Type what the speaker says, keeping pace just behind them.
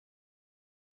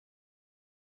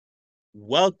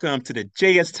Welcome to the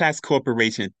JS Tax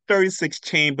Corporation 36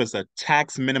 Chambers of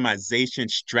Tax Minimization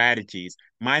Strategies.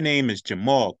 My name is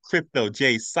Jamal Crypto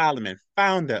J. Solomon,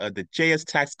 founder of the JS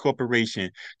Tax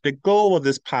Corporation. The goal of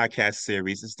this podcast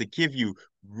series is to give you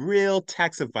real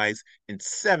tax advice in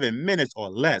 7 minutes or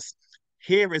less.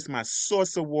 Here is my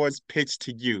Source Awards pitch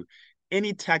to you.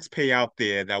 Any taxpayer out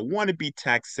there that want to be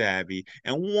tax savvy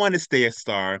and want to stay a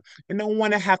star and don't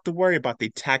want to have to worry about their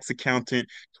tax accountant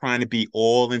trying to be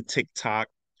all in TikTok,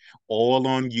 all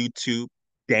on YouTube,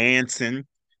 dancing.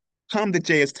 Come to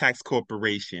JS Tax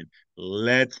Corporation.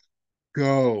 Let's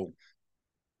go.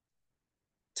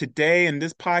 Today in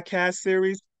this podcast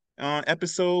series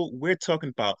episode, we're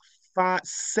talking about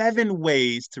 7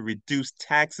 ways to reduce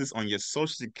taxes on your Social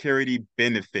Security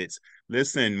benefits.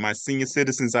 Listen, my senior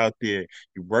citizens out there,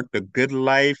 you worked a good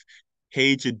life,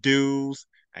 paid your dues.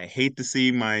 I hate to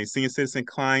see my senior citizen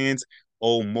clients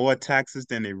owe more taxes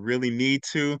than they really need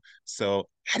to. So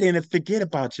I didn't forget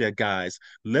about you guys.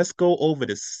 Let's go over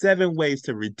the 7 ways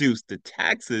to reduce the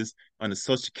taxes on the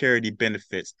Social Security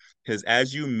benefits. Because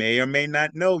as you may or may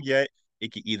not know yet,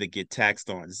 it can either get taxed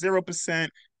on 0%,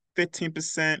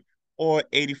 15%, or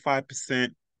 85%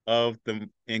 of the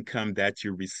income that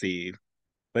you receive.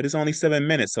 But it's only 7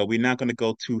 minutes, so we're not going to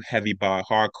go too heavy by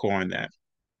hardcore on that.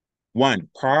 One,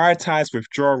 prioritize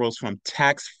withdrawals from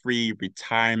tax-free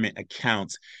retirement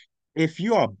accounts. If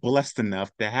you are blessed enough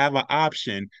to have an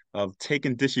option of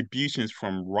taking distributions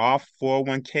from Roth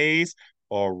 401ks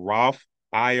or Roth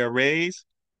IRAs,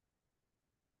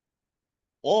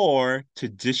 or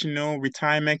traditional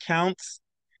retirement accounts,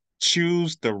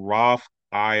 choose the Roth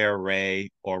IRA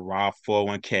or Roth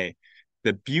 401k.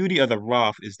 The beauty of the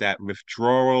Roth is that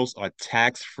withdrawals are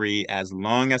tax-free as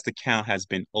long as the account has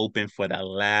been open for the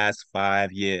last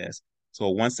 5 years. So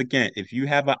once again, if you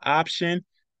have an option,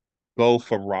 go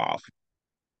for Roth.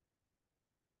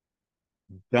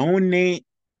 Donate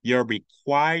your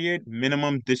required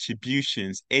minimum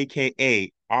distributions,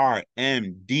 aka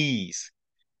RMDs.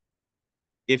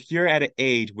 If you're at an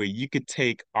age where you could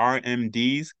take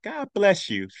RMDs, God bless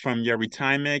you, from your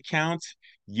retirement accounts,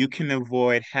 you can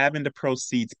avoid having the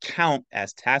proceeds count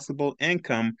as taxable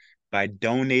income by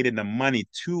donating the money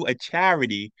to a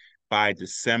charity by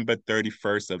December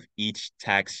 31st of each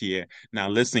tax year. Now,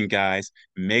 listen, guys,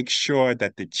 make sure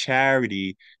that the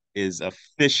charity is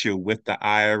official with the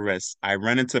IRS. I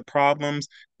run into problems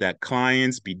that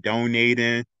clients be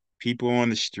donating, people on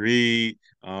the street,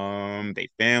 they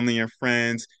family and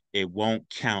friends, it won't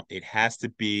count. It has to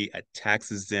be a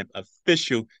tax exempt,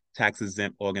 official tax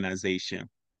exempt organization.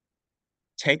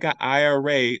 Take an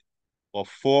IRA or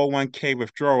 401k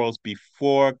withdrawals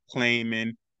before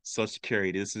claiming Social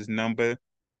Security. This is number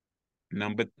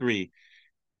three.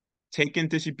 Taking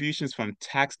distributions from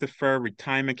tax-deferred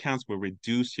retirement accounts will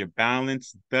reduce your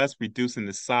balance, thus reducing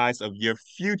the size of your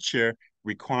future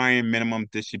requiring minimum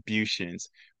distributions,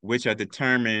 which are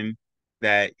determined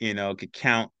that, could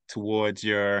count towards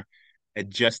your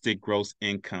adjusted gross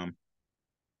income.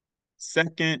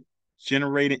 Second,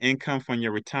 generating income from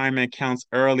your retirement accounts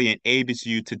early enables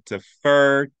you to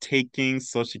defer taking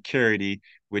Social Security,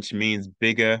 which means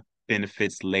bigger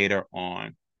benefits later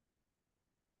on.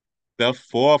 The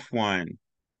fourth one,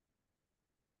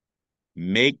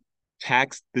 make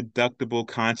tax deductible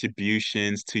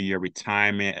contributions to your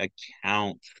retirement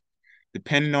account.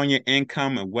 Depending on your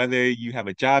income and whether you have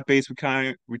a job-based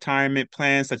retirement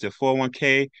plan, such as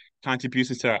 401k,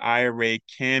 contributions to an IRA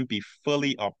can be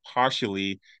fully or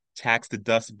partially tax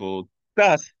deductible,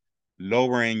 thus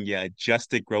lowering your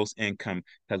adjusted gross income.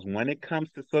 Because when it comes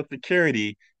to Social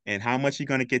Security and how much you're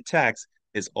going to get taxed,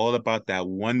 it's all about that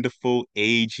wonderful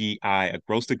AGI, a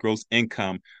gross to gross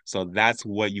income. So that's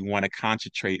what you want to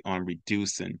concentrate on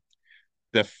reducing.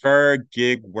 Deferred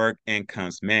gig work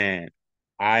incomes, man.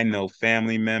 I know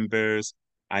family members,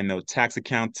 I know tax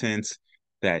accountants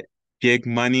that gig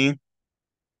money,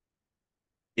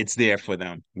 it's there for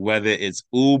them. Whether it's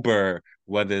Uber,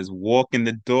 whether it's walking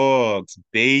the dogs,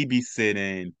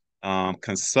 babysitting,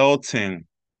 consulting,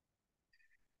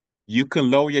 you can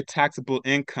lower your taxable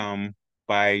income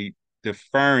by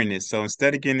deferring it. So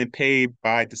instead of getting paid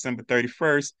by December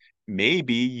 31st,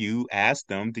 maybe you ask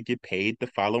them to get paid the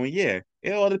following year.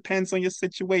 It all depends on your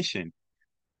situation.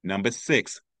 Number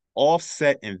six,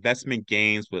 offset investment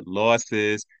gains with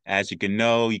losses. As you can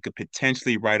know, you could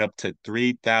potentially write up to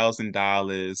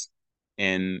 $3,000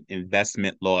 in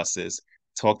investment losses.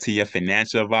 Talk to your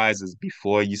financial advisors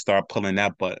before you start pulling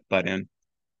that button.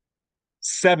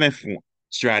 Seventh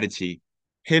strategy,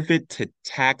 pivot to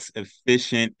tax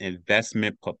efficient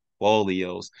investment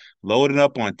portfolios. Load it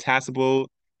up on taxable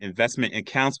investment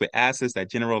accounts with assets that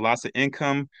generate lots of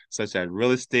income, such as real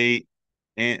estate,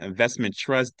 investment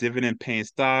trusts, dividend-paying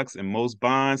stocks, and most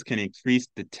bonds can increase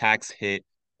the tax hit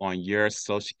on your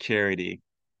Social Security.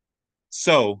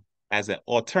 So, as an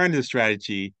alternative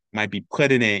strategy, might be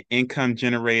putting in income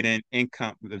generating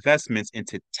income investments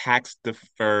into tax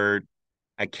deferred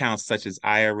accounts such as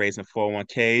IRAs and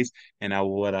 401ks. And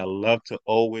what I love to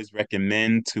always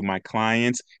recommend to my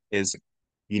clients is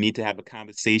you need to have a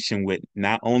conversation with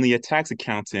not only a tax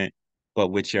accountant, but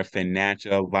with your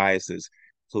financial advisors.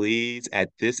 Please, at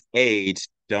this age,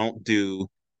 don't doing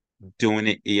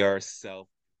it yourself,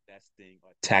 investing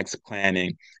or tax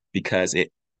planning, because it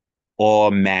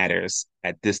all matters.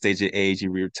 At this stage of age,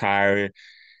 you retire,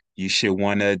 you should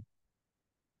want to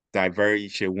divert, you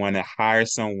should want to hire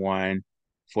someone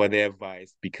for their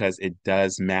advice because it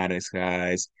does matter,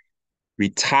 guys.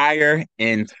 Retire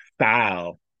in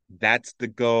style. That's the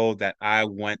goal that I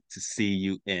want to see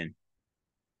you in.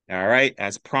 All right,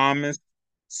 as promised,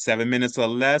 7 minutes or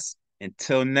less.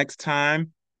 Until next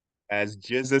time, as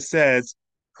Jizza says,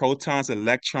 protons,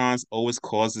 electrons always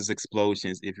causes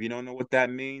explosions. If you don't know what that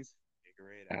means,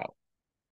 figure it out.